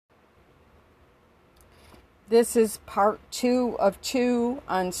This is part 2 of 2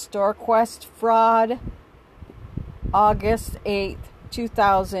 on StoreQuest fraud, August 8th,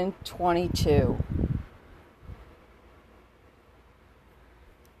 2022.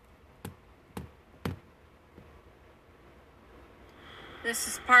 This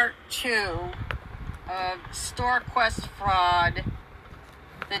is part 2 of StoreQuest fraud.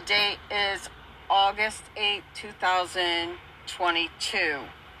 The date is August 8th, 2022.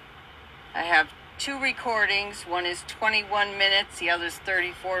 I have 2 recordings. One is 21 minutes, the other is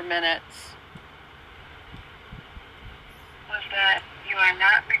 34 minutes. Was that you are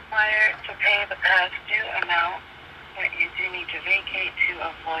not required to pay the past due amount, but you do need to vacate to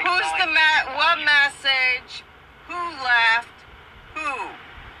avoid Who's the what message? Who left? Who?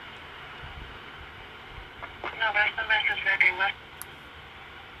 No, that's the message that they left.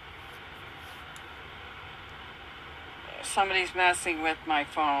 Somebody's messing with my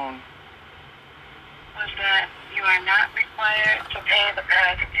phone. Was that you are not required to pay the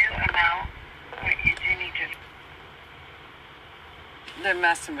past due amount, but you do need to. They're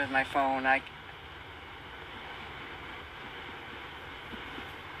messing with my phone. Was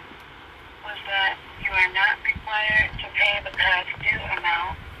that you are not required to pay the past due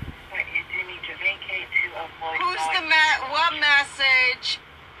amount, but you do need to vacate to avoid. Who's the what message?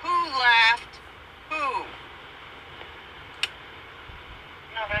 Who left? Who?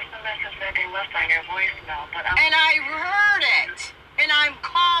 No, that's the message that they left on your voicemail, but And I heard it, and I'm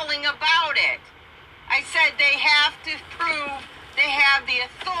calling about it. I said they have to prove they have the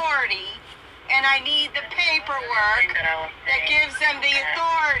authority, and I need the paperwork that gives them the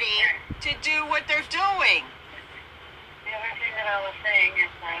authority to do what they're doing. The other thing that I was saying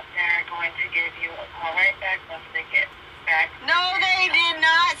is that they're going to give you a call right back once they get back. No, they did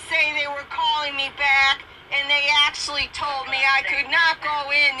not say they were calling me back, and they actually told me I could not go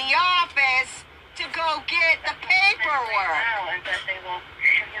in the office to go get the paperwork. And that they will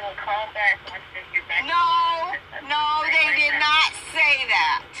give you a call back once they get back. No, they did not say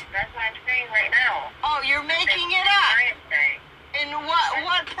that. That's what I'm saying right now. Oh, you're making it up. And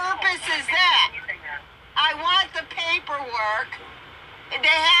what purpose is that? I want the paperwork.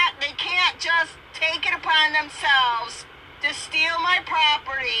 They can't just take it upon themselves to steal my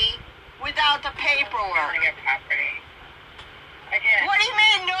property without the paperwork. What do you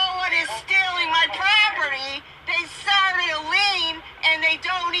mean no one is stealing my property? They started a lien and they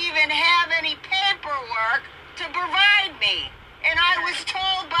don't even have any paperwork to provide me. And I was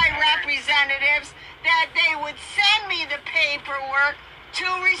told by representatives that they would send me the paperwork to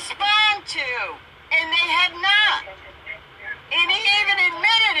respond to. And they have not. And he even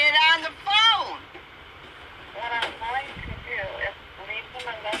admitted it on the phone. What I'm going to do is leave them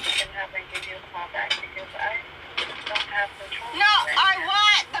a message and have them give you a call back because I don't have control. No, I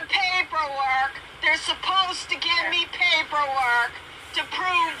want the paperwork. They're supposed to give me paperwork to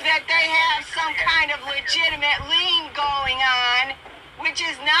prove that they have some kind of legitimate lien going on, which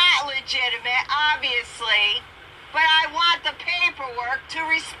is not legitimate, obviously. But I want the paperwork to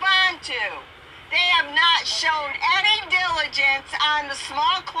respond to. They have not shown any diligence on the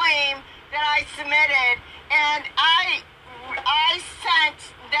small claim that I submitted, and I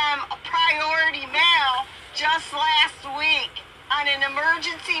sent them a priority mail just last week on an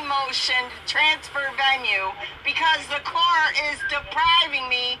emergency motion to transfer venue because the court is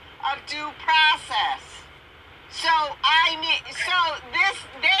depriving me of due process. They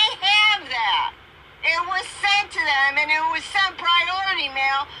have that. It was sent to them, and it was sent priority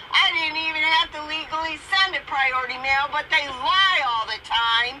mail. I didn't even have to legally send it priority mail, but they lie all the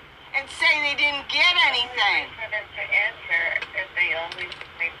time and say they didn't get anything. For them to answer, if they only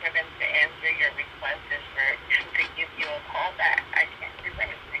wait for them to answer your request is for them to give you a call back. I can't do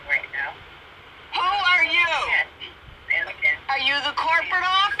anything right now. Who are you? Are you the corporate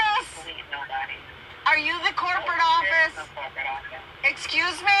office? Believe nobody. Are you the corporate office? There is no corporate office.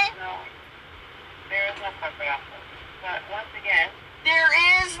 Excuse me? No. There is no corporate office. But once again, there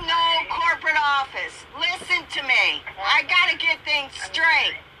is no corporate office. Listen to me. I gotta get things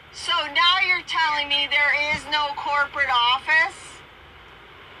straight. So now you're telling me there is no corporate office?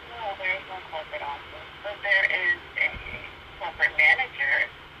 No, there is no corporate office. But there is a corporate manager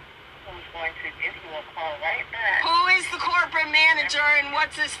who's going to give you a call right back. Who is the corporate manager and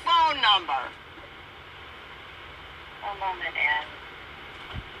what's his phone number? One moment, Ann.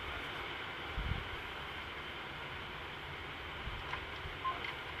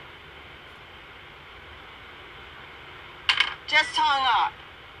 Just hung up.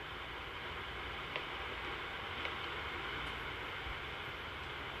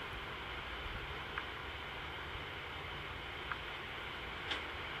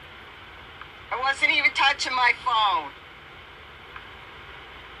 wasn't even touching my phone.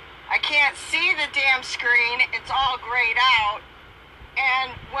 I can't see the damn screen. It's all grayed out.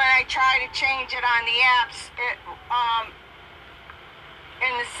 And when I try to change it on the apps,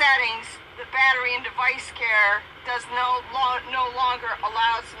 in the settings, the battery and device care does no longer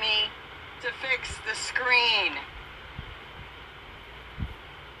allows me to fix the screen.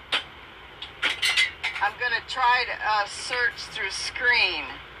 I'm gonna try to search through screen.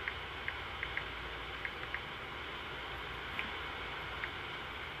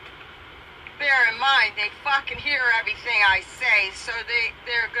 Bear in mind, they fucking hear everything I say, so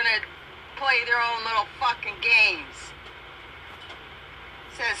they're gonna play their own little fucking games.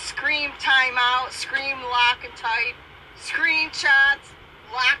 It says screen timeout, screen lock and type, screenshots,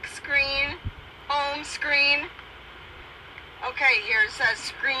 lock screen, home screen. Okay, here it says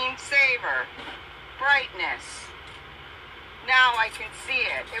screen saver, brightness. Now I can see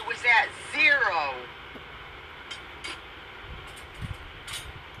it. It was at 0.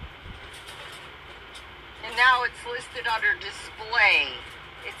 And now it's listed under display.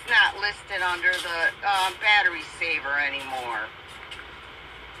 It's not listed under the battery saver anymore.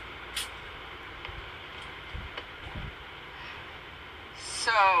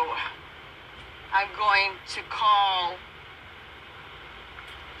 So, I'm going to call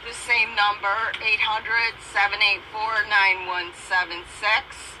the same number,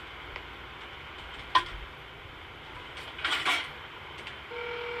 800-784-9176.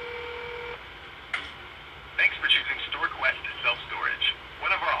 Thanks for choosing StoreQuest Self-Storage. One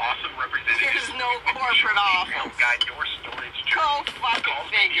of our awesome representatives. There's no corporate office. Help guide your storage journey. Go fucking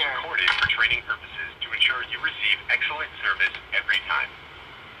Calls may be figure. recorded for training purposes to ensure you receive excellent service every time.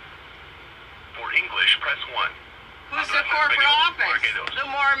 For English, press 1. Who's the corporate office? The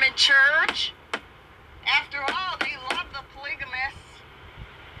Mormon Church? After all, they love the polygamists.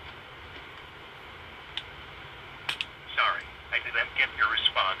 Sorry, I didn't get your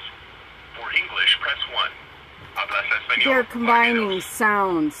response. For English, press 1. Hablas español. They're combining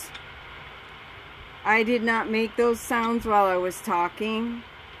sounds. I did not make those sounds while I was talking.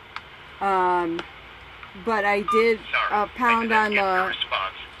 But I did pound on the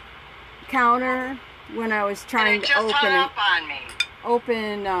counter when I was trying to open hung up on me.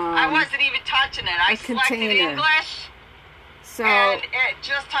 I wasn't even touching it. I selected container. English, So and it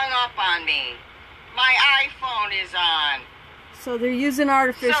just hung up on me. My iPhone is on. So they're using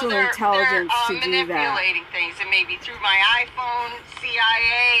artificial intelligence to do that. Manipulating things, and maybe through my iPhone,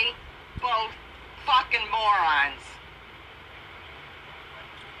 CIA, both fucking morons.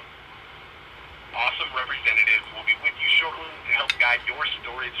 Awesome representatives will be with you shortly to help guide your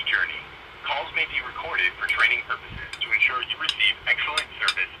storage journey. Calls may be recorded for training purposes to ensure you receive excellent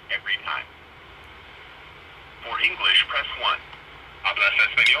service every time. For English, press 1. Hablas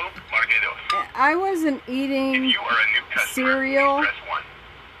español, marque 2. I wasn't eating If you are a new customer, cereal. please press 1.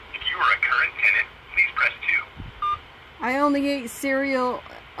 If you are a current tenant, please press 2. I only ate cereal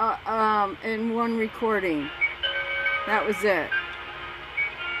in one recording. That was it.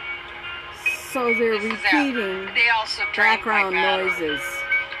 So they're repeating They also drained my background battery noises.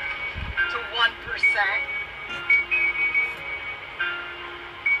 to 1%.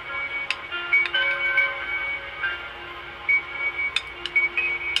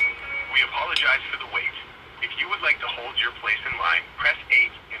 We apologize for the wait. If you would like to hold your place in line, press 8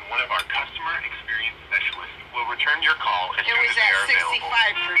 and one of our customer experience specialists will return your call as It soon was as they at are available.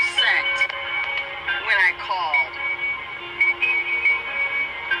 65% when I called.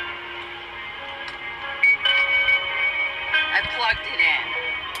 I plugged it in.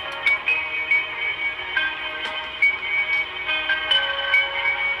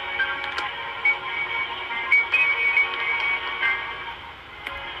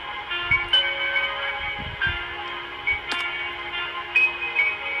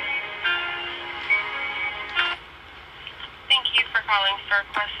 Thank you for calling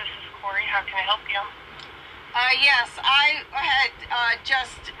StoreQuest. This is Corey. How can I help you? Yes, I had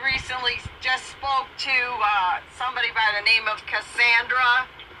just recently spoke to somebody by the name of Cassandra,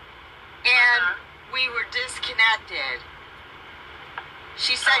 and we were disconnected.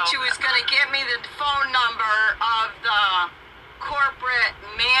 She said she was going to give me the phone number of the corporate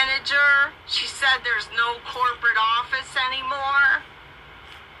manager. She said there's no corporate office anymore,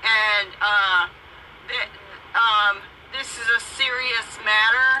 and this is a serious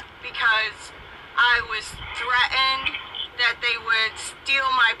matter because I was threatened that they would steal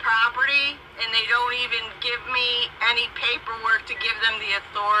my property, and they don't even give me any paperwork to give them the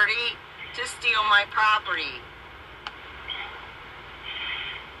authority to steal my property.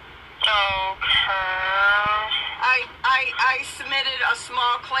 Okay. I submitted a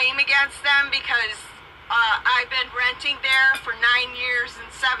small claim against them because I've been renting there for 9 years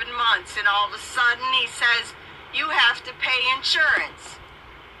and 7 months, and all of a sudden he says, you have to pay insurance.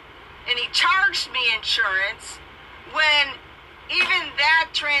 And he charged me insurance when even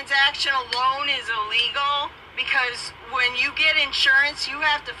that transaction alone is illegal, because when you get insurance, you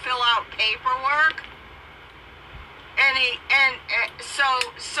have to fill out paperwork. And so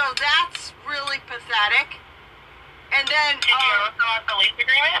that's really pathetic. And then did you ever fill out the lease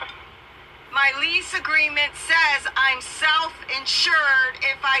agreement? My lease agreement says I'm self-insured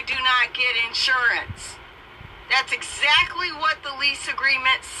if I do not get insurance. That's exactly what the lease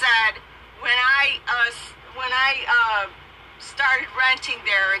agreement said when I started renting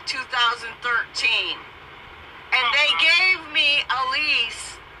there in 2013. And they gave me a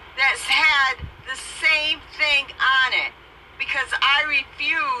lease that had the same thing on it because I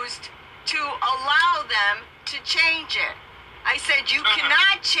refused to allow them to change it. I said, you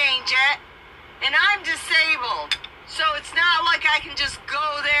cannot change it, and I'm disabled. So it's not like I can just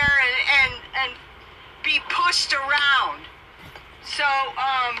go there and be pushed around. So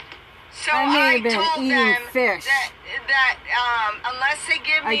I told them fish. that unless they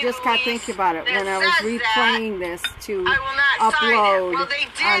give me I just got thinking about it when I was replaying this to I will not upload sign it. Well, they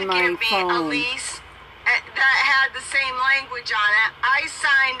did on my give me phone. a lease that had the same language on it. I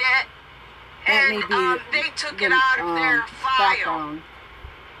signed it, and they took it out of their file. Background.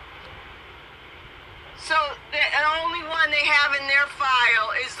 So the only one they have in their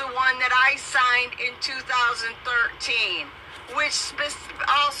file is the one that I signed in 2013, which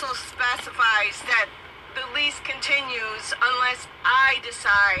also specifies that the lease continues unless I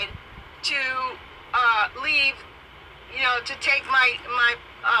decide to leave, to take my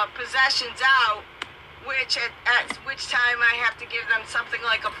possessions out, which at which time I have to give them something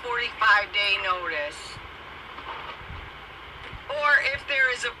like a 45-day notice. Or if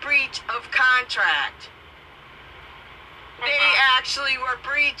there is a breach of contract. They actually were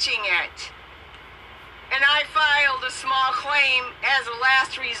breaching it. And I filed a small claim as a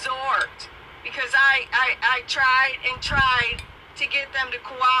last resort because I tried and tried to get them to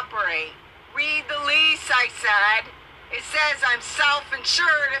cooperate. Read the lease, I said. It says I'm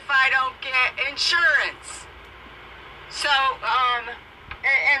self-insured if I don't get insurance. So,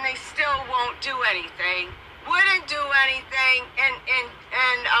 and they still won't do anything. Wouldn't do anything. And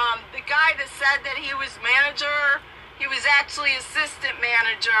the guy that said that he was manager, he was actually assistant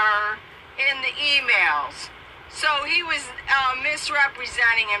manager in the emails. So he was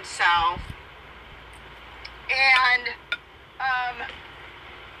misrepresenting himself. And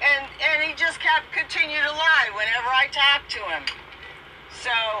he just continued to lie whenever I talked to him.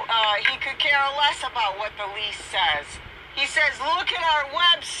 So he could care less about what the lease says. He says, look at our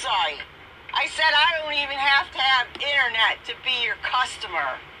website. I said, I don't even have to have internet to be your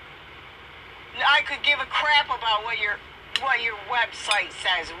customer. I could give a crap about what your website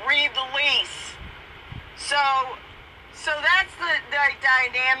says. Read the lease. So that's the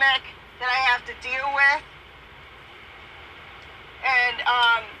dynamic that I have to deal with. And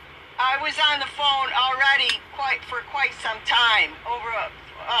I was on the phone already for quite some time.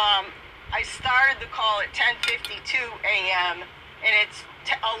 I started the call at 10:52 a.m. and it's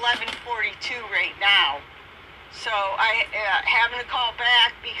 11:42 right now. So I having to call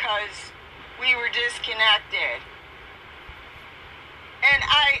back because we were disconnected. And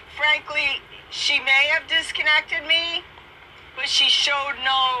frankly, she may have disconnected me, but she showed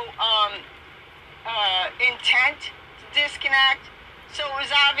no intent to disconnect. So it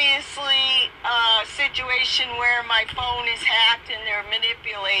was obviously a situation where my phone is hacked and they're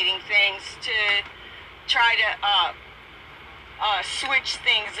manipulating things to try to switch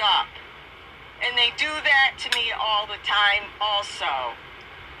things up. And they do that to me all the time also.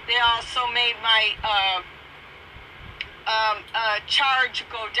 They also made my charge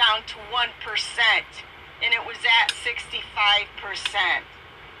go down to 1%, and it was at 65%.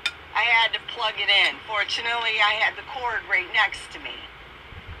 I had to plug it in. Fortunately, I had the cord right next to me.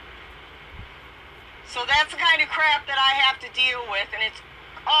 So that's the kind of crap that I have to deal with, and it's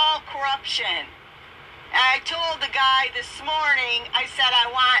all corruption. And I told the guy this morning, I said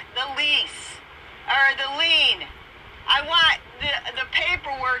I want the lease, or the lien. I want the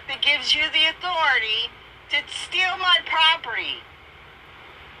paperwork that gives you the authority to steal my property.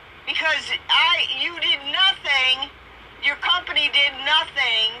 Because you did nothing, your company did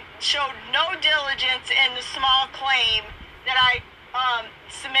nothing, showed no diligence in the small claim that I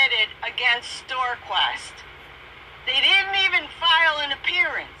submitted against StoreQuest. They didn't even file an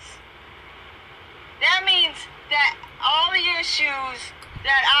appearance. That means that all the issues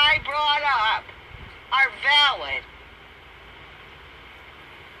that I brought up are valid.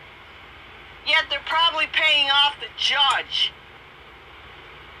 Yet they're probably paying off the judge.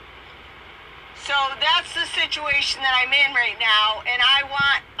 So that's the situation that I'm in right now, and I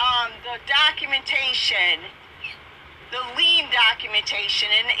want the documentation, the lien documentation,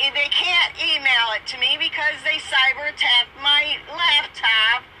 and they can't email it to me because they cyber attacked my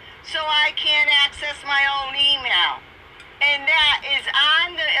laptop, so I can't access my own email. And that is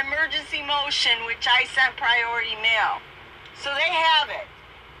on the emergency motion, which I sent priority mail. So they have it.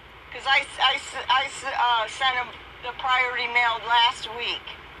 Because I sent them the priority mail last week.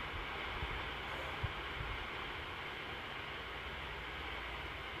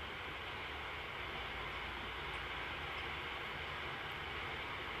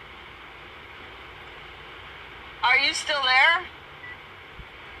 Are you still there?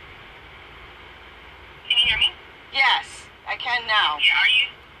 Can you hear me? Yes, I can now. Yeah,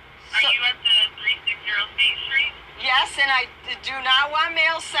 are you at the 360 State Street? Yes, and I do not want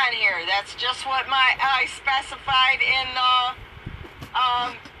mail sent here. That's just what I specified in the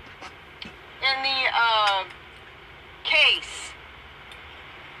case.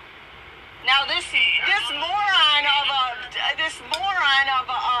 Now this moron of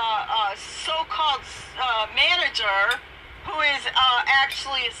a so-called manager, who is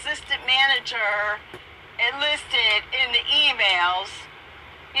actually assistant manager enlisted in the emails,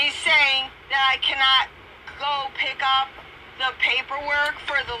 he's saying that I cannot go pick up the paperwork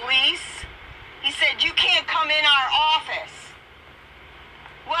for the lease. He said, you can't come in our office.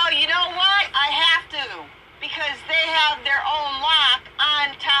 Well, you know what? I have to, because they have their own lock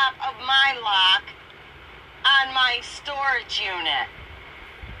on top of my lock on my storage unit.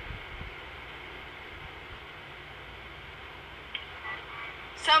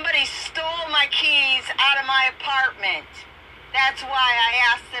 Somebody stole my keys out of my apartment. That's why I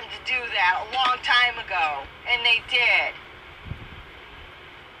asked them to do that a long time ago, and they did.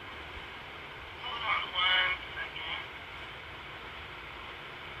 Hold on 1 second.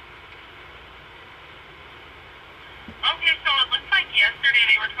 Okay, so it looks like yesterday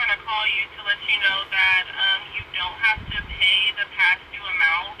they were trying to call you to let you know that you don't have to pay the past due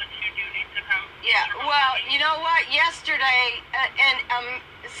amount, but you do need to come. Yeah, well, you know what? Yesterday,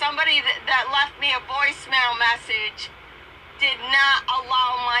 somebody that left me a voicemail message did not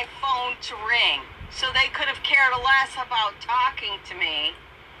allow my phone to ring. So they could have cared less about talking to me.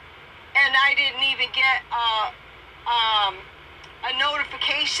 And I didn't even get a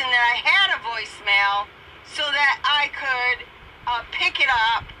notification that I had a voicemail so that I could pick it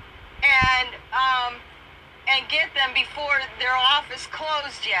up and get them before their office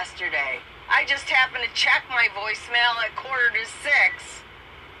closed yesterday. I just happened to check my voicemail at 5:45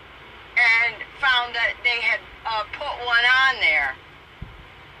 and found that they had put one on there.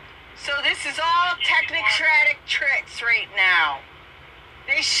 So this is all technocratic tricks right now.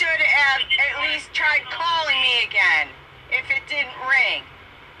 They should have at least tried calling me again if it didn't ring.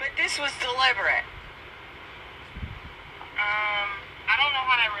 But this was deliberate. I don't know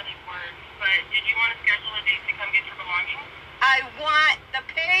how that really works, but did you want to schedule a date to come get your belongings? I want the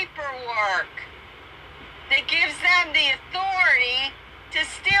paperwork that gives them the authority to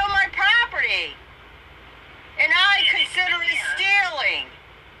steal my property. And I consider it stealing.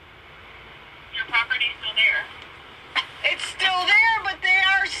 Your property's still there. It's still there, but they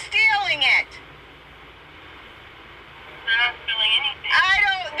are stealing it. They're not stealing anything.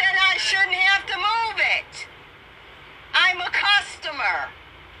 Then I shouldn't have to move it. I'm a customer.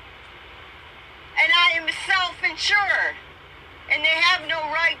 And I am self-insured. And they have no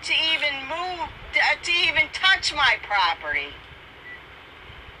right to even to even touch my property.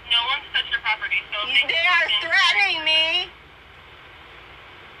 No one's touched your property, so They are threatening me.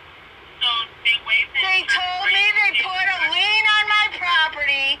 So they waived it. They told me they put a lien on my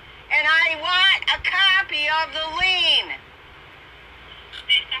property, and I want a copy of the lien.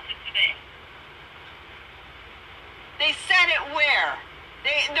 They sent it today. They sent it where?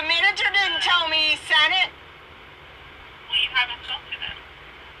 The manager didn't tell me he sent it. Well, you haven't spoke to them.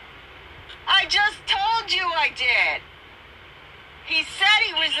 I just told you I did. He said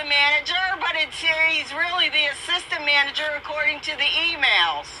he was the manager, but he's really the assistant manager according to the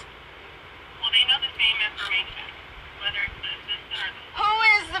emails. Well, they know the same information, whether it's the assistant or the... Who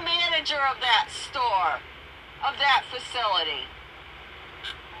is the manager of that store, of that facility?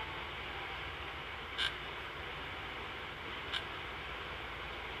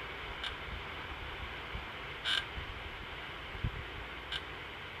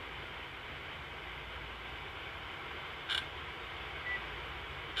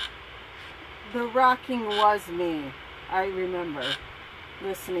 The rocking was me. I remember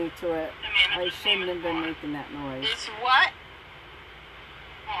listening to it. The I shouldn't have been making that noise. It's what?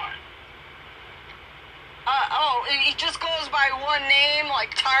 Vaughn. He just goes by one name,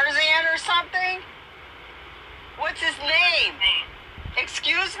 like Tarzan or something? What's his name?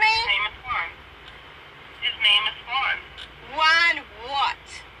 Excuse me? His name is Vaughn. His name is Vaughn. Juan what?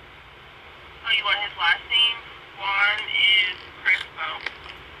 Oh, you want his last name? Juan is Crespo.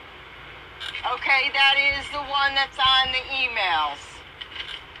 Okay, that is the one that's on the emails.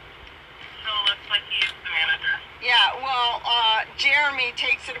 So it looks like he is the manager. Yeah, well, Jeremy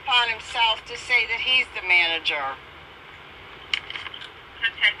takes it upon himself to say that he's the manager. So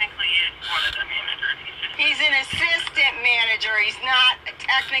technically he is one of the managers. He's an assistant manager. He's not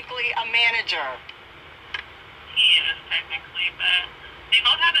technically a manager. He is technically, but they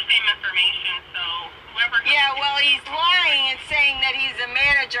both have the same information, so whoever... Yeah, well, he's lying and saying that he's a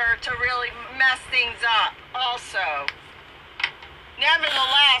manager to really mess things up also.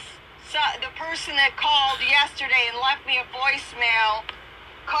 Nevertheless, the person that called yesterday and left me a voicemail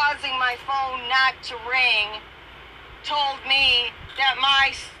causing my phone not to ring told me that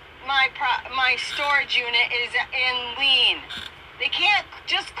my storage unit is in lien. They can't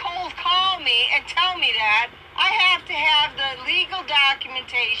just cold call me and tell me that. I have to have the legal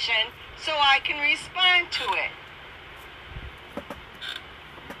documentation so I can respond to it.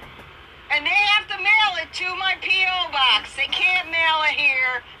 And they have to mail it to my P.O. box. They can't mail it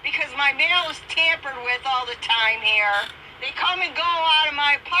here because my mail is tampered with all the time here. They come and go out of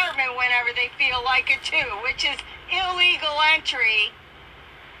my apartment whenever they feel like it too, which is illegal entry.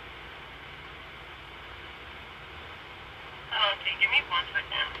 Okay, give me 1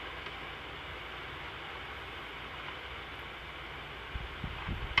 second.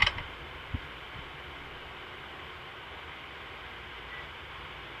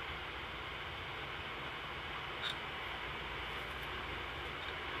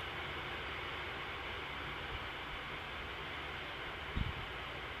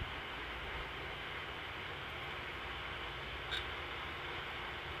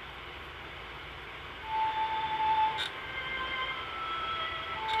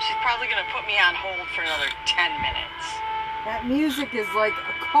 She's probably going to put me on hold for another 10 minutes. That music is like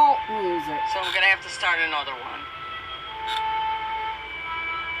occult music. So I'm going to have to start another one.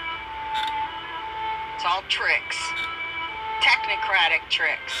 It's all tricks. Technocratic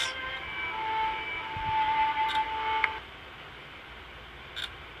tricks.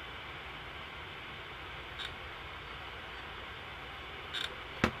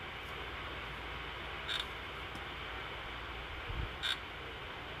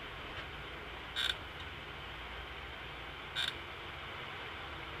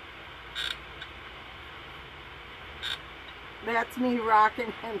 That's me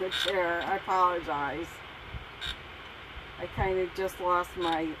rocking in the chair. I apologize. I kind of just lost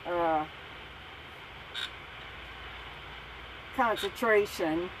my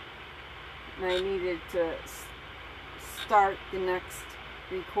concentration, and I needed to start the next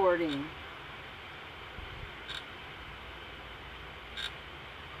recording.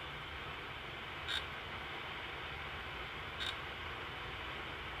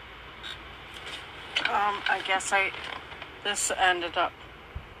 I guess this ended up.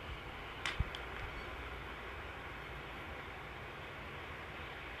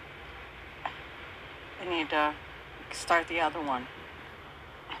 I need to start the other one.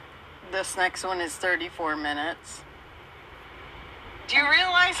 This next one is 34 minutes. Do you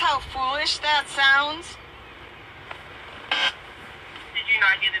realize how foolish that sounds? Did you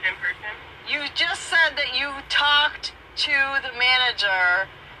not get it in person? You just said that you talked to the manager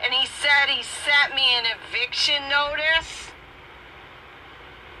and he said he sent me an eviction notice.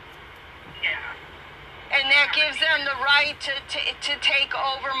 Yeah. And that gives them the right to take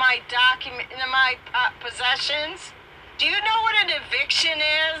over my possessions. Do you know what an eviction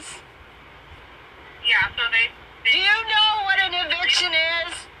is? Yeah, so they Do you know what an eviction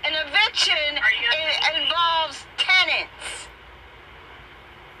is? An eviction involves tenants.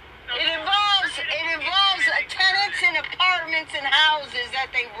 So It involves tenants in apartments and houses that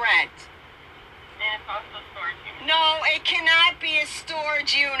they rent. And it's also storage unit. No, it cannot be a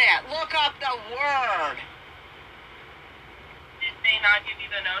storage unit. Look up the word. Did they not give you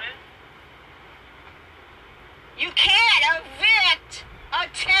the notice? You can't evict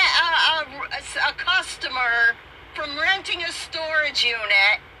a customer from renting a storage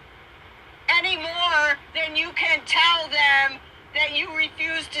unit any more than you can tell them that you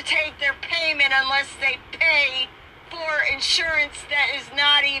refuse to take their payment unless they pay for insurance that is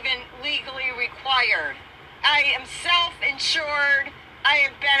not even legally required. I am self-insured. I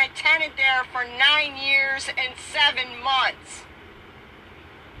have been a tenant there for 9 years and 7 months.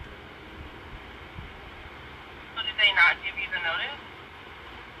 they not give you the notice?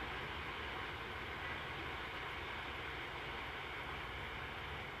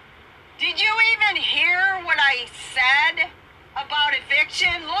 Did you even hear what I said about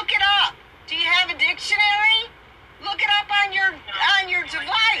eviction? Look it up. Do you have a dictionary? Look it up on your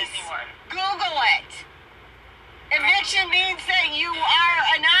device. Google it. Eviction means that you are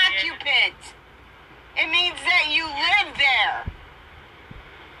an occupant. It means that you live there.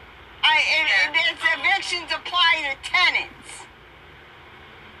 Evictions apply to tenants.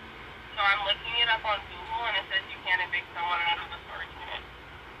 So I'm looking it up on Google, and it says you can't evict someone out of the storage unit.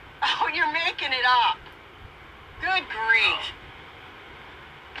 Oh, you're making it up. Good grief.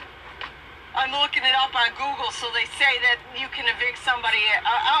 I'm looking it up on Google, so they say that you can evict somebody.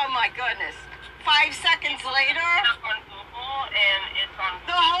 Oh my goodness. 5 seconds later. It's up on Google, and it's on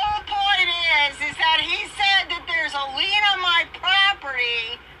The whole point is that he said that there's a lien on my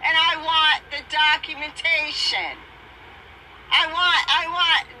property, and I want the documentation. I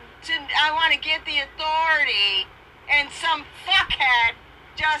want to get the authority, and some fuckhead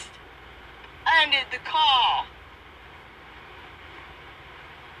just ended the call.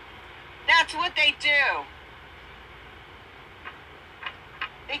 That's what they do.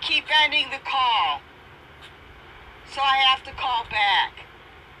 They keep ending the call. So I have to call back.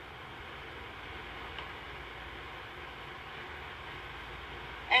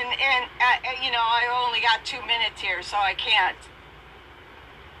 And you know, I only got 2 minutes here, so I can't.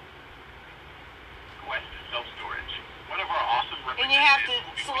 Quest Self-Storage. One of our awesome And you have to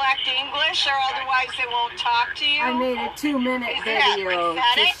select English, or otherwise they won't talk to you. I made a 2-minute Is that video to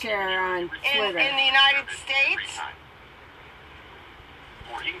pathetic? share on Twitter. In the United States.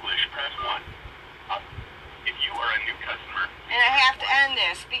 For English, press 1. If you are a new customer, And I have to end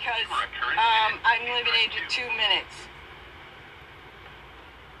this because I'm limited to 2 minutes.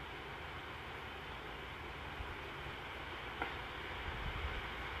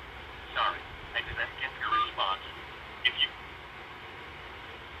 sorry, I didn't get your response. If you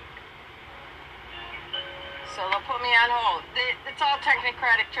So they'll put me on hold. It's all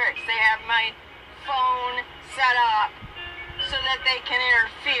technocratic tricks. They have my phone set up so that they can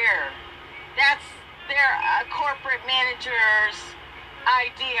interfere. That's their corporate manager's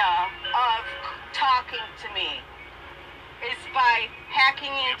idea of talking to me. Is by hacking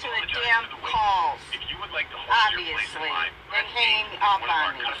into the damn calls, If you would like to hold your place in obviously, line, and press hanging 8. up One of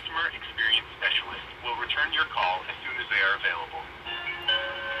our on me. customer experience specialists will return your call as soon as they are available.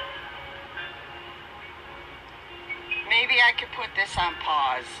 Maybe I could put this on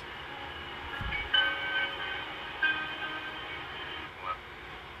pause.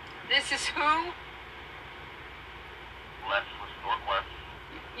 This is who? Les with Northwest.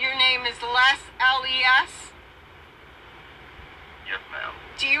 Your name is Les, L-E-S? Yes, ma'am.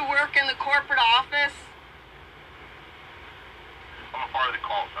 Do you work in the corporate office? I'm a part of the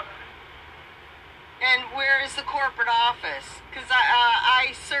call center. And where is the corporate office? Because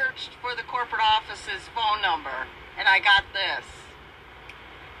I searched for the corporate office's phone number, and I got this.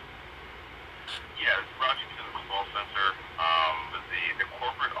 Yeah, it's brought you to the call center. The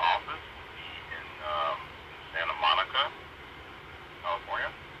corporate office will be in Santa Monica,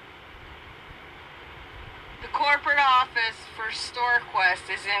 California. The corporate office for StoreQuest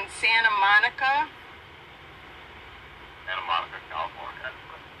is in Santa Monica, Santa Monica, California.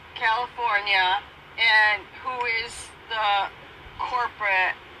 California. And who is the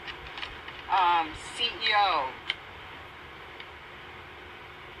corporate CEO?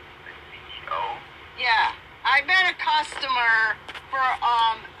 The CEO? Yeah, I've been a customer for,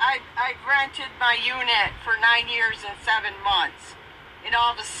 I've rented my unit for 9 years and 7 months. And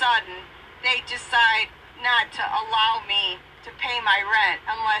all of a sudden, they decide not to allow me to pay my rent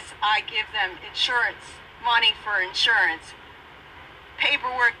unless I give them insurance, money for insurance.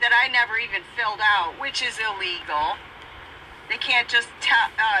 Paperwork that I never even filled out, which is illegal. They can't just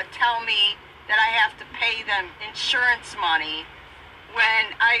tell me that I have to pay them insurance money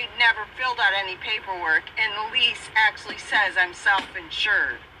when I never filled out any paperwork, and the lease actually says I'm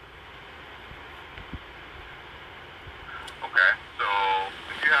self-insured. Okay, so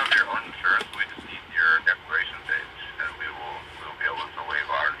if you have your own insurance, we just need your declaration page, and we'll be able to waive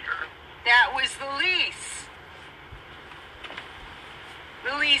our insurance. That was the lease.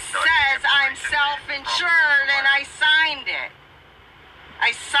 The lease No, says it's I'm declaration page. self-insured, and I signed it.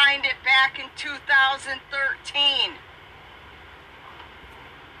 I signed it back in 2013.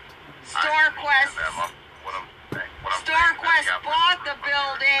 StoreQuest bought the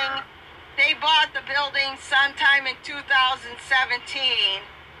building. They bought the building sometime in 2017.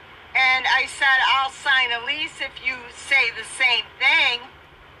 And I said, I'll sign a lease if you say the same thing.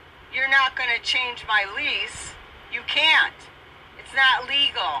 You're not going to change my lease. You can't. It's not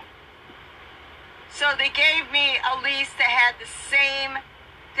legal. So they gave me a lease that had the same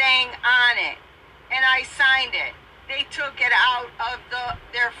thing on it, and I signed it. They took it out of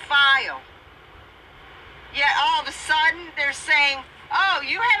their file. Yet all of a sudden they're saying, "Oh,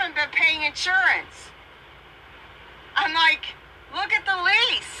 you haven't been paying insurance." I'm like, look at the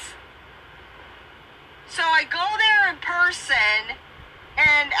lease. So I go there in person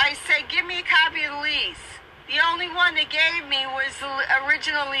and I say, "Give me a copy of the lease." The only one they gave me was the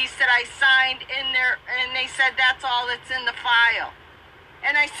original lease that I signed in there, and they said that's all that's in the file.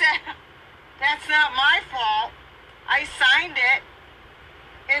 And I said, "That's not my fault. I signed it,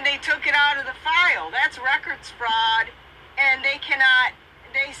 and they took it out of the file. That's records fraud, and they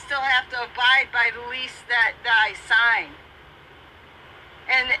still have to abide by the lease that I signed."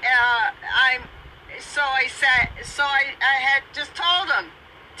 And I had just told them,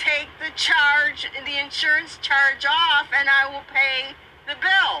 "Take the insurance charge off, and I will pay the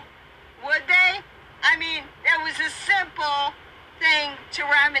bill." Would they? I mean, it was a simple thing to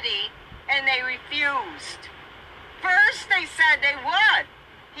remedy, and they refused. First, they said they would.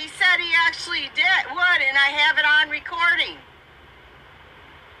 He said he actually would, and I have it on recording.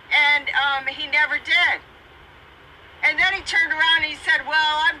 And he never did. And then he turned around and he said,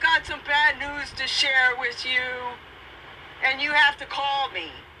 "Well, I've got some bad news to share with you, and you have to call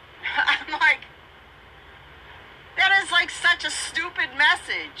me." I'm like, that is like such a stupid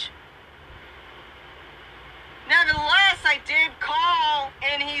message. Nevertheless, I did call,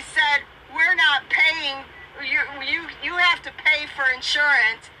 and he said, "We're not paying. You have to pay for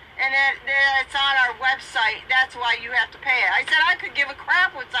insurance, and it's on our website. That's why you have to pay it." I said, "I could give a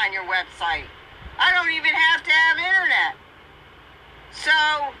crap what's on your website. I don't even have to have internet."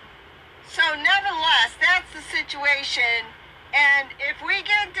 So nevertheless, that's the situation. And if we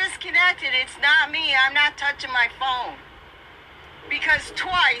get disconnected, it's not me. I'm not touching my phone. Because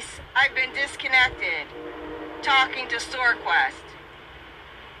twice I've been disconnected talking to StoreQuest.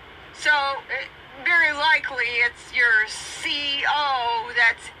 So very likely it's your CEO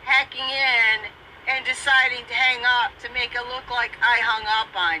that's hacking in and deciding to hang up to make it look like I hung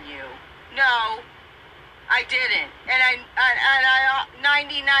up on you. No, I didn't. And I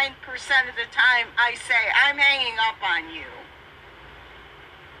 99% of the time I say I'm hanging up on you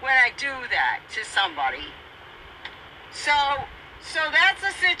when I do that to somebody. So that's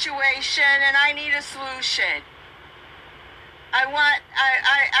the situation, and I need a solution.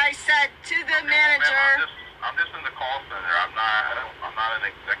 I said to the manager. I'm just in the call center. I'm not an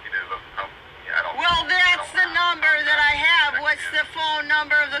executive of the company. Well, that's the number that I have. What's the phone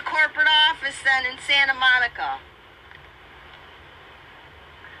number of the corporate office then in Santa Monica?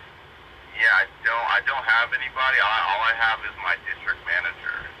 Yeah, I don't have anybody. All I have is my district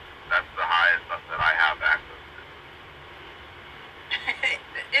manager. That's the highest that I have access to.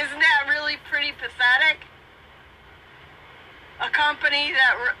 Isn't that really pretty pathetic? A company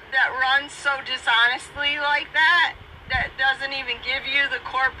that runs so dishonestly like that doesn't even give you the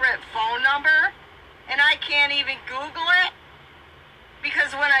corporate phone number, and I can't even Google it,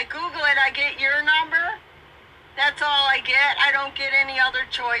 because when I Google it, I get your number. That's all I get. I don't get any other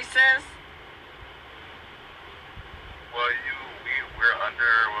choices. Well, we're a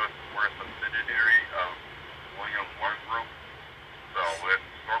subsidiary of William Warren Group, so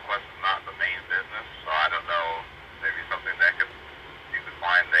StoreQuest is not the main business, so I don't know, maybe something that you could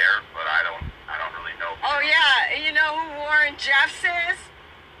find there, but I don't really know. Oh yeah, you know who Warren Jeffs is?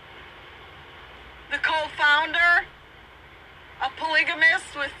 The co-founder, a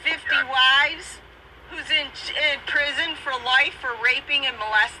polygamist with 50 wives, who's in prison for life for raping and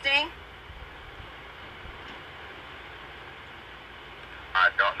molesting. I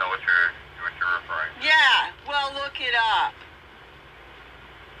don't know what you're referring to. Yeah, well, look it up.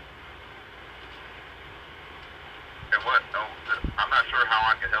 Okay, what? No, I'm not sure how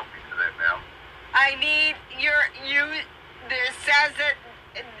I can help you today, ma'am. I need it says that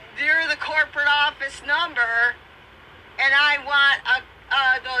you're the corporate office number, and I want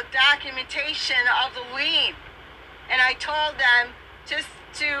the documentation of the lien. And I told them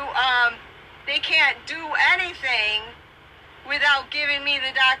they can't do anything without giving me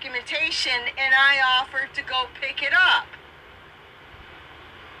the documentation, and I offered to go pick it up.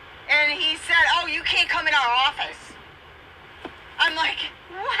 And he said, "Oh, you can't come in our office." I'm like,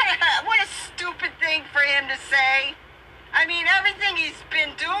 what a stupid thing for him to say. I mean, everything he's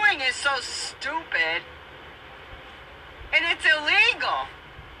been doing is so stupid. And it's illegal.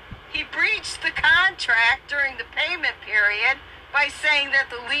 He breached the contract during the payment period by saying that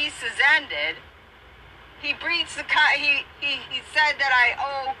the lease is ended. He breached he said that I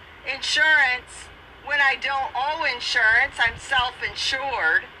owe insurance when I don't owe insurance. I'm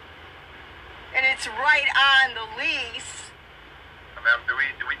self-insured. And it's right on the lease. Ma'am, do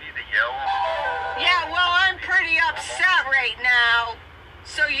we need to yell? Yeah, well, I'm pretty upset right now.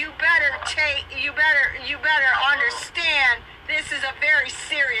 So you better understand this is a very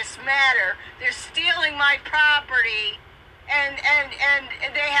serious matter. They're stealing my property and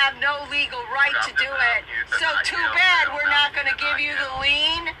they have no legal right to do it. So too bad we're not going to give you the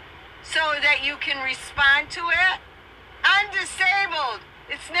lien so that you can respond to it. I'm disabled.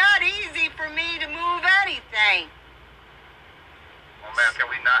 It's not easy for me to move anything. Well, ma'am, can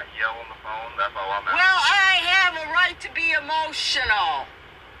we not yell on the phone? That's all I'm asking. Well, I have a right to be emotional.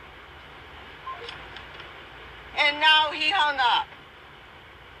 And now he hung up.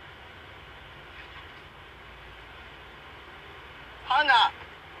 Hung up.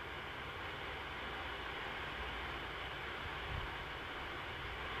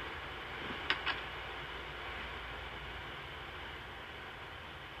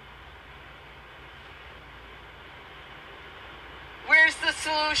 Where's the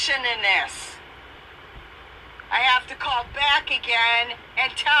solution in this? I have to call back again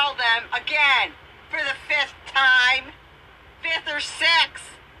and tell them again for the 5th time, 5th or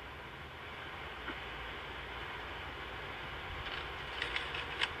 6th.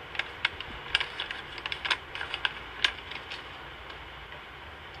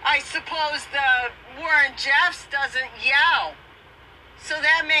 I suppose the Warren Jeffs doesn't yell, so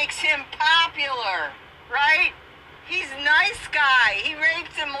that makes him popular, right? He's a nice guy. He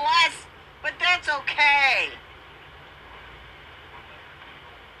rapes and molests, but that's okay.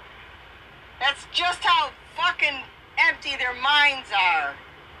 That's just how fucking empty their minds are.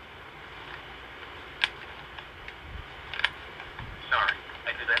 Sorry,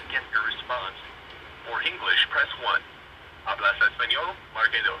 I didn't get your response. For English, press 1. Hablas español,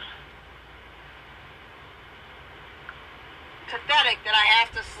 marque dos. Pathetic that I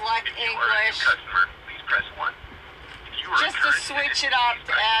have to select If you are a new English customer, please press 1. If you are a just to current switch it tenant, up please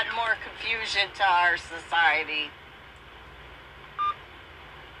to press add 2. more confusion to our society.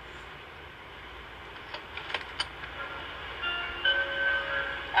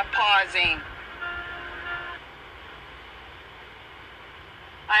 I'm pausing.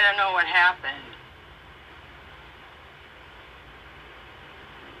 I don't know what happened.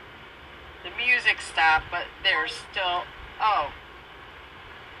 The music stopped, but there's still... Oh.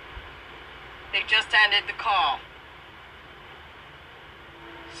 They just ended the call.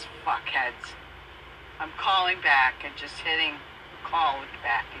 These fuckheads. I'm calling back and just hitting call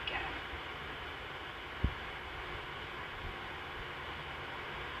back again.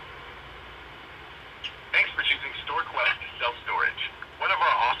 Thanks for choosing StoreQuest Self-Storage. One of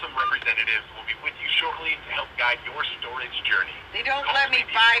our awesome representatives will be with you shortly to help guide your storage journey. They don't Calls let me may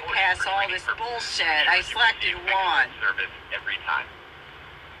be recorded bypass for all training this purposes bullshit. to I ensure you selected receive excellent one. service every time.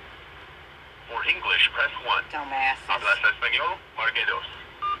 For English, press 1. Dumbasses. Hablas español, marque dos.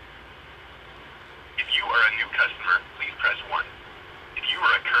 If you are a new customer, please press 1. If you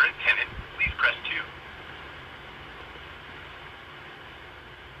are a current tenant, please press 2.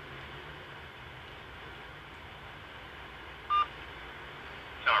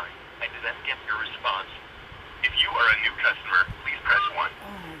 Sorry, I didn't get your response. If you are a new customer, please press 1.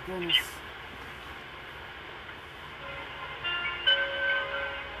 Oh my goodness.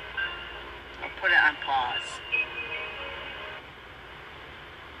 I'll put it on pause.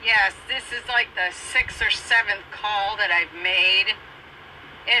 Yes, this is like the 6th or 7th call that I've made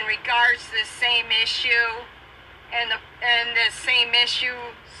in regards to the same issue, and the same issue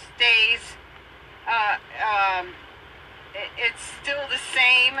stays. It's still the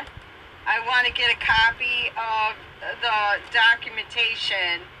same. I want to get a copy of the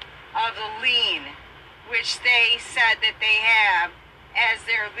documentation of the lien, which they said that they have as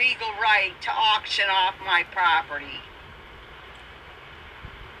their legal right to auction off my property.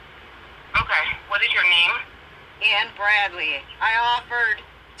 Okay, what is your name? Ann Bradley. I offered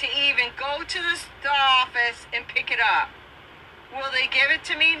to even go to the office and pick it up. Will they give it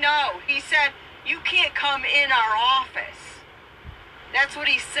to me? No. He said, you can't come in our office. That's what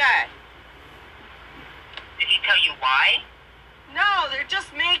he said. Did he tell you why? No, they're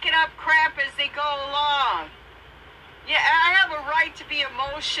just making up crap as they go along. Yeah, I have a right to be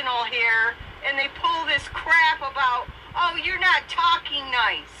emotional here, and they pull this crap about, oh, you're not talking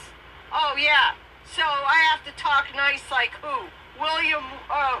nice. Oh, yeah, so I have to talk nice like who? William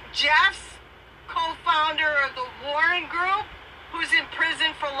Jeffs, co-founder of the Warren Group, who's in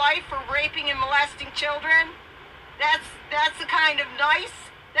prison for life for raping and molesting children? That's the kind of nice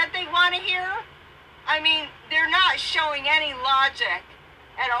that they want to hear? I mean, they're not showing any logic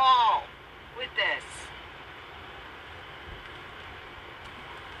at all. with this.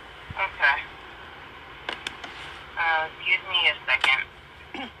 Okay. Give me a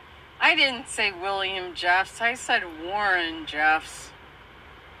second. I didn't say William Jeffs. I said Warren Jeffs.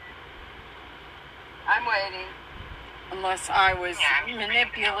 I'm waiting. Unless I was Yeah, I'm just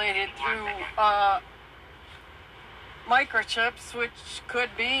manipulated reading it through out. microchips, which could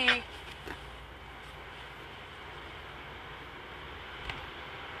be.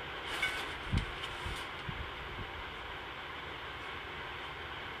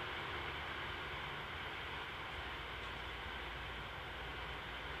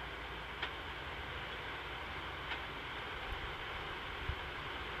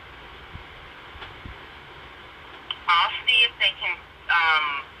 I'll see if they can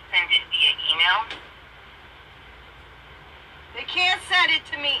send it via email. They can't send it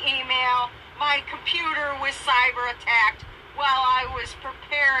to me email. My computer was cyber attacked while I was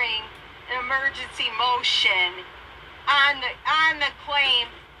preparing an emergency motion on the claim,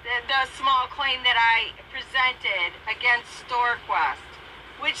 the small claim that I presented against StoreQuest,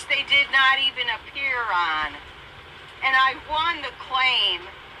 which they did not even appear on. And I won the claim,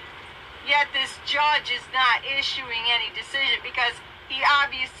 yet this judge is not issuing any decision because he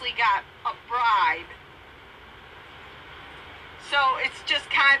obviously got a bribe. So it's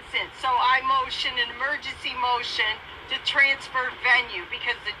just constant. So I motioned an emergency motion to transfer venue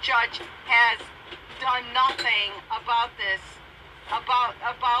because the judge has done nothing about this, about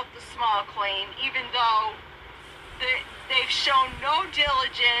the small claim, even though they've shown no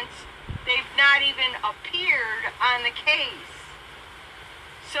diligence. They've not even appeared on the case.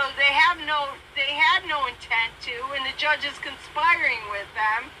 So they had no intent to, and the judge is conspiring with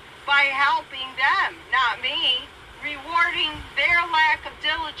them by helping them, not me. Rewarding their lack of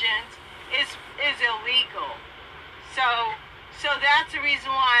diligence is illegal. So that's the reason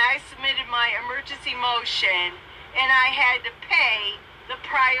why I submitted my emergency motion, and I had to pay the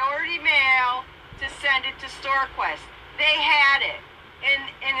priority mail to send it to StoreQuest. They had it, and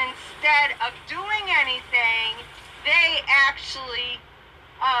instead of doing anything, they actually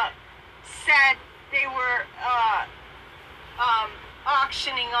said they were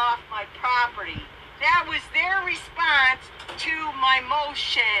auctioning off my property. That was their response to my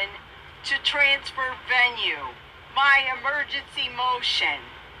motion to transfer venue, my emergency motion.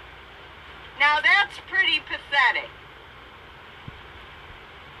 Now that's pretty pathetic.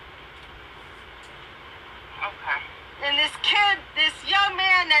 Okay. And this young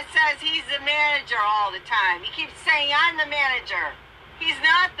man that says he's the manager all the time, he keeps saying, I'm the manager. He's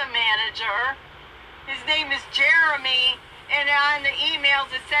not the manager. His name is Jeremy, and on the emails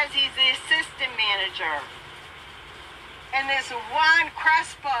it says he's the assistant manager. And this Juan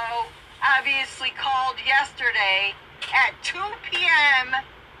Crespo obviously called yesterday at 2 p.m.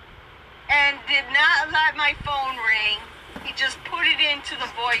 and did not let my phone ring. He just put it into the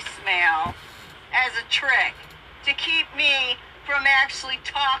voicemail as a trick to keep me from actually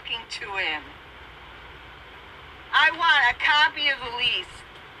talking to him. I want a copy of the lease.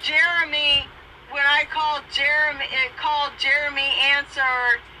 Jeremy, when I called Jeremy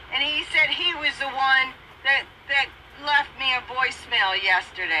answered, and he said he was the one that left me a voicemail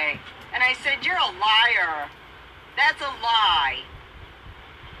yesterday. And I said, you're a liar. That's a lie.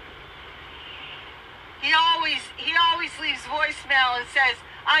 He always leaves voicemail and says,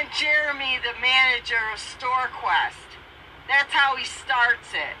 I'm Jeremy, the manager of StoreQuest. That's how he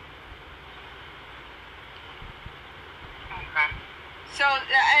starts it. Okay. So,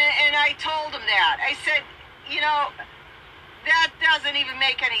 and I told him that. I said, that doesn't even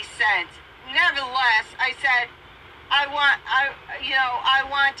make any sense. Nevertheless, I said, I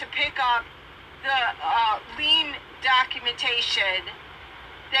want to pick up the lien documentation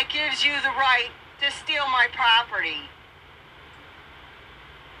that gives you the right to steal my property.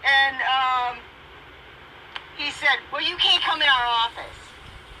 And he said, well, you can't come in our office.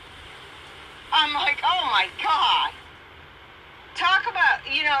 I'm like, oh my God. Talk about,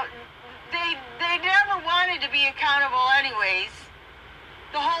 they never wanted to be accountable anyways.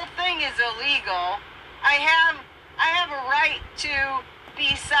 The whole thing is illegal. I have a right to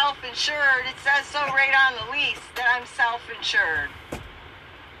be self-insured. It says so right on the lease that I'm self-insured.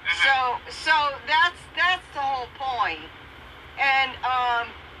 So that's the whole point. And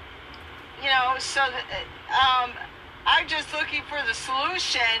I'm just looking for the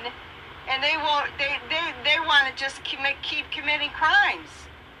solution, and they won't. They want to just keep committing crimes.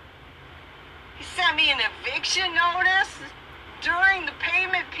 He sent me an eviction notice during the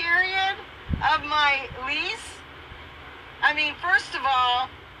payment period of my lease. I mean, first of all,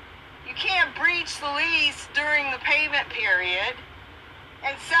 you can't breach the lease during the payment period.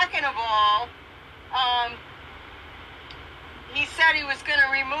 And second of all, he said he was going to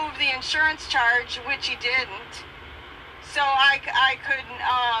remove the insurance charge, which he didn't. So I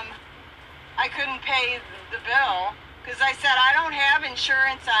couldn't pay the bill because I said I don't have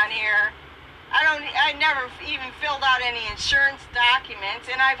insurance on here. I never even filled out any insurance documents,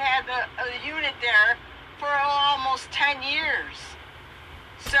 and I've had the unit there for almost 10 years.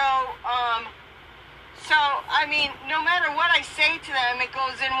 So I mean, no matter what I say to them, it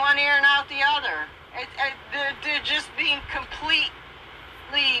goes in one ear and out the other. They're just being completely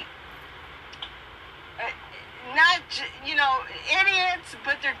not, idiots,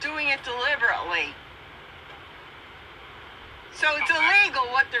 but they're doing it deliberately. So it's illegal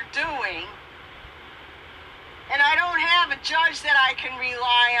what they're doing. And I don't have a judge that I can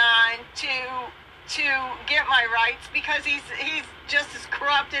rely on to get my rights because he's just as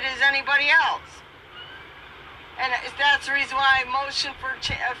corrupted as anybody else. And that's the reason why I motioned for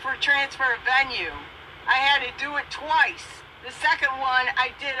transfer of venue. I had to do it twice. The second one,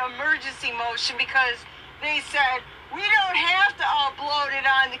 I did emergency motion because they said, we don't have to upload it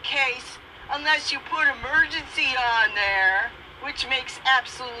on the case unless you put emergency on there, which makes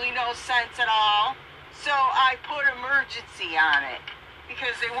absolutely no sense at all. So I put emergency on it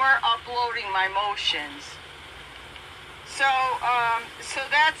because they weren't uploading my motions. So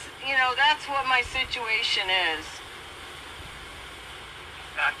that's what my situation is.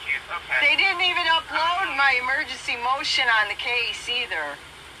 Got you. Okay. They didn't even upload my emergency motion on the case either.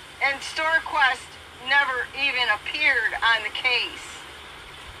 And StoreQuest never even appeared on the case.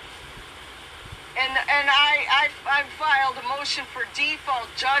 And I filed a motion for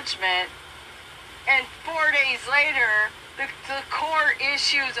default judgment, and 4 days later, the court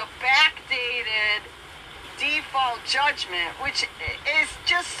issues a backdated default judgment, which is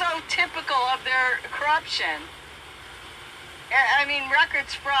just so typical of their corruption. I mean,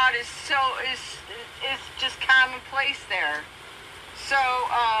 records fraud is just commonplace there. So,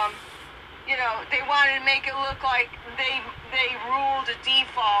 they wanted to make it look like they ruled a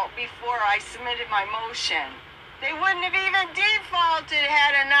default before I submitted my motion. They wouldn't have even defaulted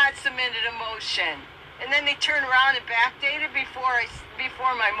had I not submitted a motion. And then they turned around and backdated before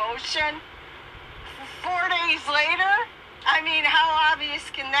my motion. 4 days later? I mean, how obvious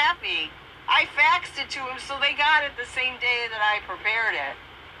can that be? I faxed it to them, so they got it the same day that I prepared it.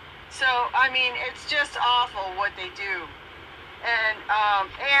 So, I mean, it's just awful what they do.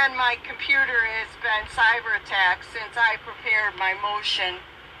 And my computer has been cyber attacked since I prepared my motion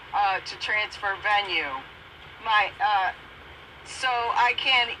to transfer venue. So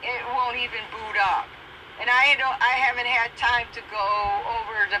it won't even boot up. And I haven't had time to go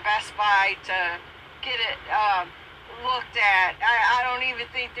over to Best Buy to get it looked at. I don't even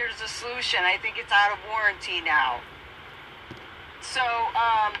think there's a solution. I think it's out of warranty now. So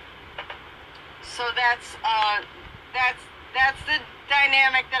that's the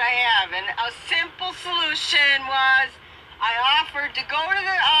dynamic that I have. And a simple solution was I offered to go to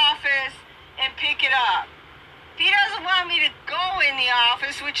the office and pick it up. If he doesn't want me to go in the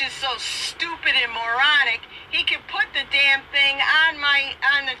office, which is so stupid and moronic, he can put the damn thing on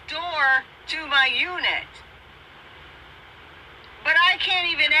the door to my unit. But I can't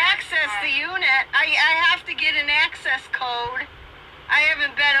even access the unit. I have to get an access code. I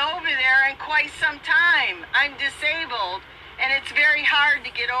haven't been over there in quite some time. I'm disabled, and it's very hard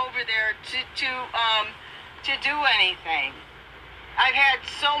to get over there to do anything. I've had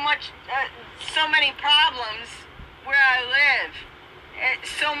so many problems where I live,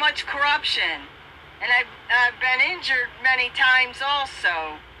 so much corruption, and I've been injured many times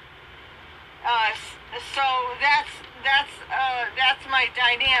also. So that's my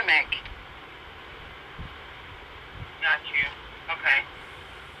dynamic. Got you. Okay.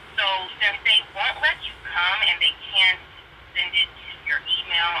 So since they won't let you come and they can't send it to your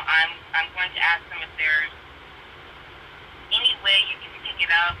email, I'm going to ask them if there's any way you can pick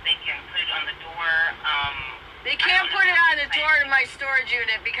it up. They can put it on the door. They can't put it on the door to my storage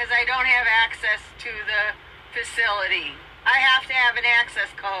unit because I don't have access to the facility. I have to have an access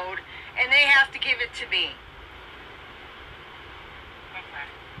code, and they have to give it to me. Okay.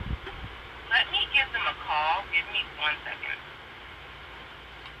 Let me give them a call. Give me 1 second.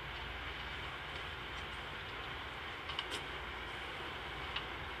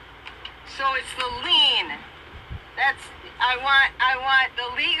 So it's the lien. I want the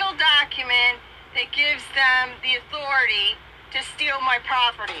legal document that gives them the authority to steal my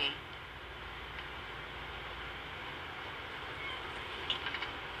property.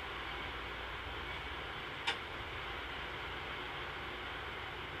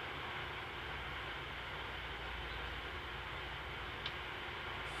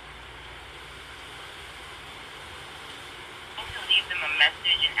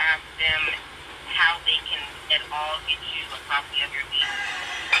 I'll get you a copy of your lease.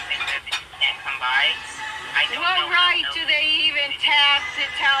 If they said that you can't come by, I don't know. What right do they even have to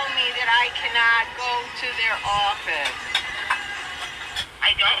tell me that I cannot go to their office?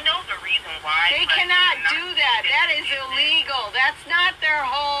 I don't know the reason why. They but cannot they're do not that. That is business. illegal. That's not their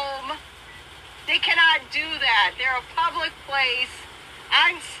home. They cannot do that. They're a public place.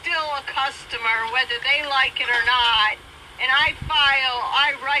 I'm still a customer, whether they like it or not. And I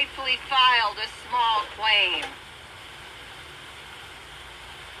rightfully filed a small claim.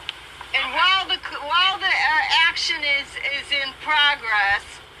 And while the action is in progress,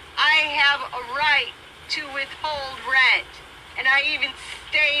 I have a right to withhold rent. And I even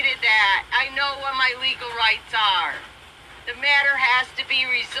stated that. I know what my legal rights are. The matter has to be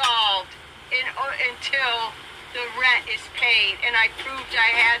resolved until the rent is paid, and I proved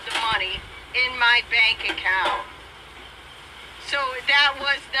I had the money in my bank account. So that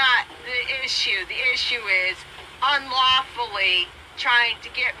was not the issue. The issue is unlawfully trying to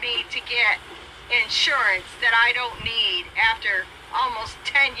get me to get insurance that I don't need after almost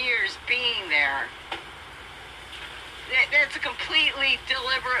 10 years being there. That's a completely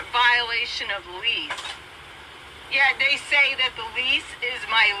deliberate violation of the lease. Yeah, they say that the lease is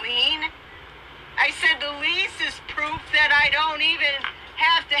my lien. I said the lease is proof that I don't even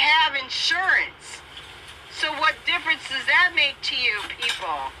have to have insurance. So what difference does that make to you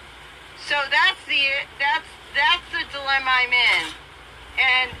people? So that's the dilemma I'm in.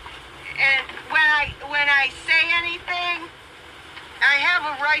 And when I say anything, I have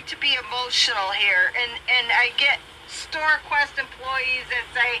a right to be emotional here, and I get StoreQuest employees that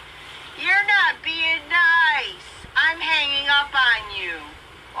say, "You're not being nice. I'm hanging up on you."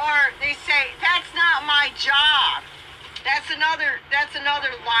 Or they say, "That's not my job." That's another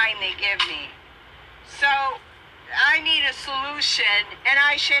line they give me. So I need a solution, and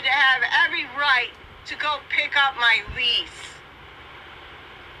I should have every right to go pick up my lease.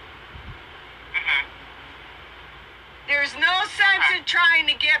 There's no sense in trying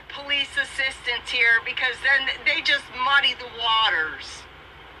to get police assistance here, because then they just muddy the waters.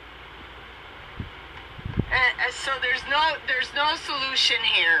 And so there's no solution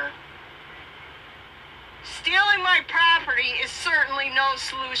here. Stealing my property is certainly no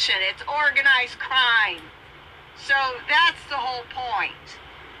solution. It's organized crime. So that's the whole point.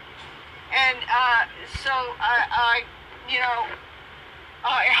 And I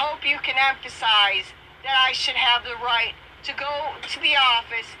hope you can emphasize that I should have the right to go to the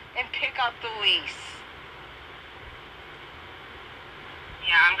office and pick up the lease.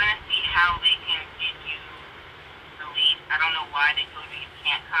 Yeah, I'm going to see how they can get you the lease. I don't know why they told you you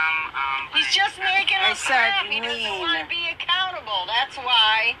can't come. He's just making up crap. He doesn't lien. want to be accountable. That's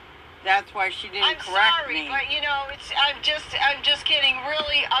why. That's why she didn't I'm correct sorry, me. but I'm just getting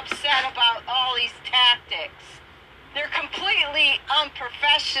really upset about all these tactics. They're completely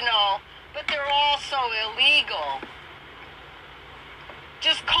unprofessional, but they're also illegal.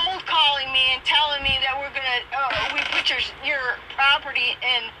 Just cold calling me and telling me that we put your property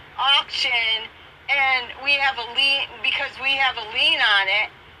in auction and we have a lien because we have a lien on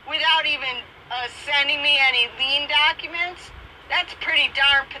it without even sending me any lien documents. That's pretty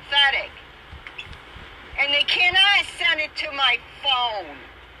darn pathetic. And they cannot send it to my phone.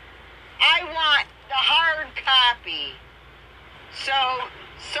 I want the hard copy. So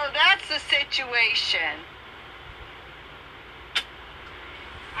that's the situation.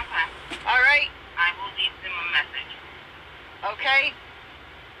 Okay. All right? I will leave them a message. Okay?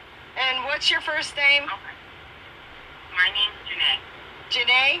 And what's your first name? Okay. My name's Janae.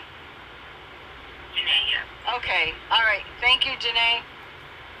 Janae? Janae, yes. Okay. All right. Thank you, Janae.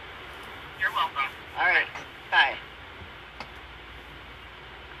 You're welcome. All right. Bye.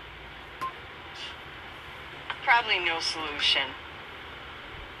 Probably no solution.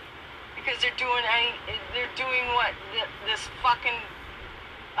 Because they're doing what this fucking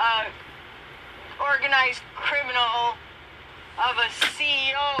organized criminal of a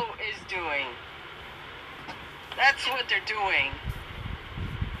CEO is doing. That's what they're doing.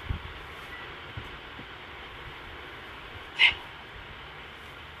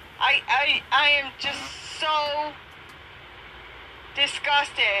 I am just so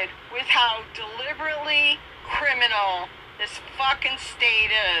disgusted with how deliberately criminal this fucking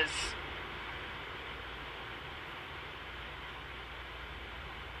state is.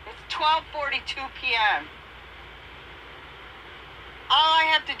 It's 12:42 p.m. All I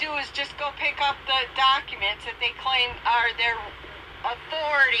have to do is just go pick up the documents that they claim are their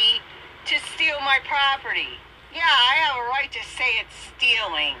authority to steal my property. Yeah, I have a right to say it's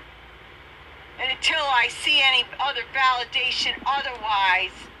stealing. And until I see any other validation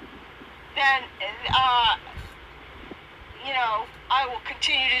otherwise, then I will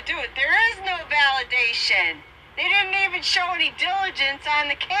continue to do it. There is no validation. They didn't even show any diligence on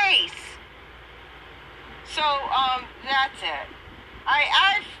the case. So, that's it.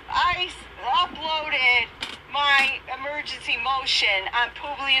 I uploaded my emergency motion on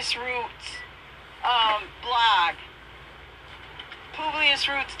Publius Roots blog,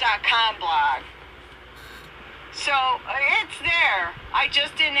 PubliusRoots.com blog. So it's there. I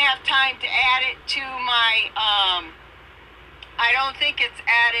just didn't have time to add it to my. I don't think it's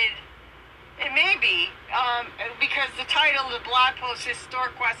added. It may be because the title of the blog post is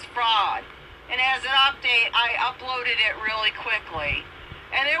StoreQuest Fraud. And as an update, I uploaded it really quickly.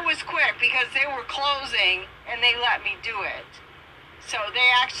 And it was quick because they were closing and they let me do it. So they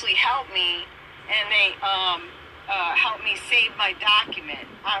actually helped me, and they helped me save my document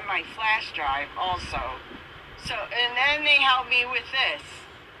on my flash drive also. So, and then they helped me with this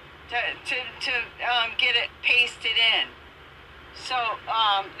to get it pasted in. So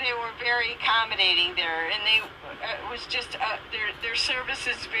they were very accommodating there, and it was just their service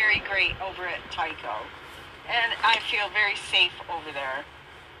is very great over at Tyco, and I feel very safe over there.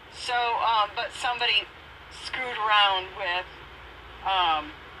 So, but somebody screwed around with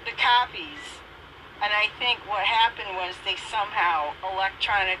the copies, and I think what happened was they somehow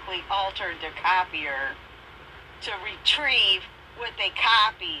electronically altered their copier to retrieve what they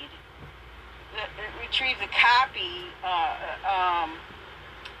copied. Retrieve the copy of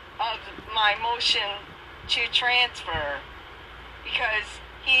my motion to transfer, because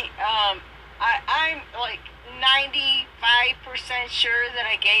I'm like 95% sure that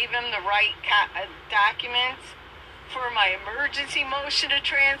I gave him the right documents for my emergency motion to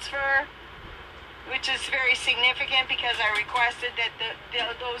transfer, which is very significant because I requested that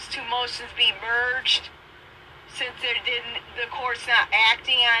those two motions be merged, since the court's not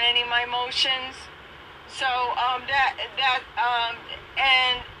acting on any of my motions. So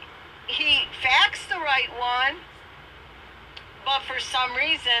and he faxed the right one, but for some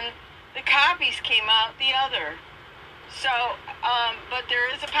reason the copies came out the other. So, but there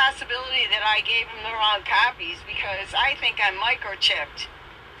is a possibility that I gave him the wrong copies, because I think I'm microchipped.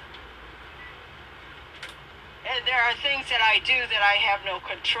 And there are things that I do that I have no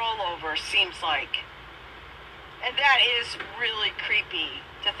control over, seems like. And that is really creepy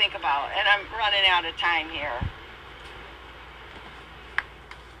to think about. And I'm running out of time here.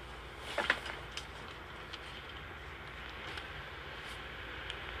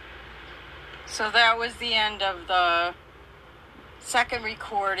 So that was the end of the second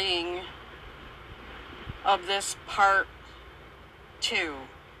recording of this part 2.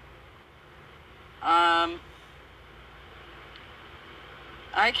 I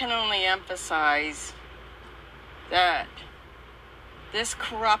can only emphasize that this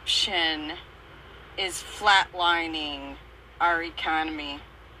corruption is flatlining our economy.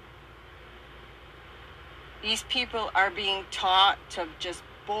 These people are being taught to just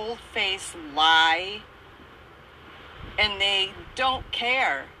bold-faced lie, and they don't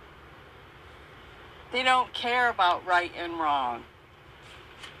care. They don't care about right and wrong.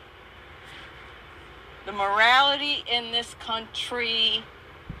 The morality in this country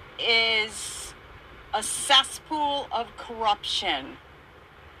is a cesspool of corruption.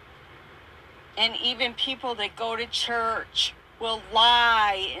 And even people that go to church will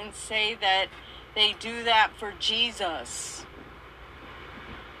lie and say that they do that for Jesus.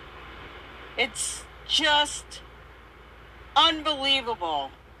 It's just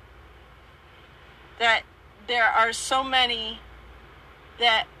unbelievable that there are so many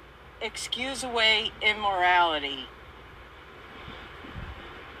that excuse away immorality.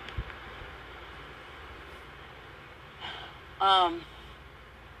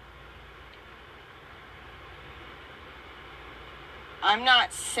 I'm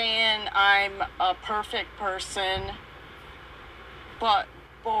not saying I'm a perfect person, but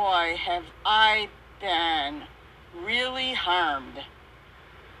boy, have I been really harmed.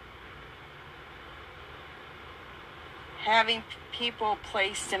 Having people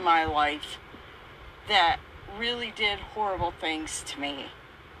placed in my life that really did horrible things to me.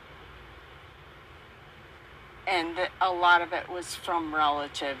 And a lot of it was from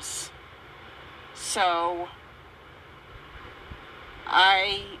relatives. So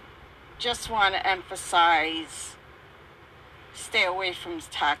I just want to emphasize, stay away from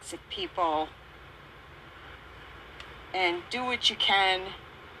toxic people and do what you can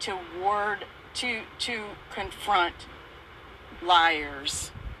to confront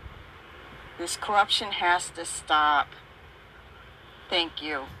liars. This corruption has to stop. Thank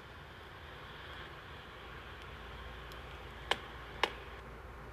you.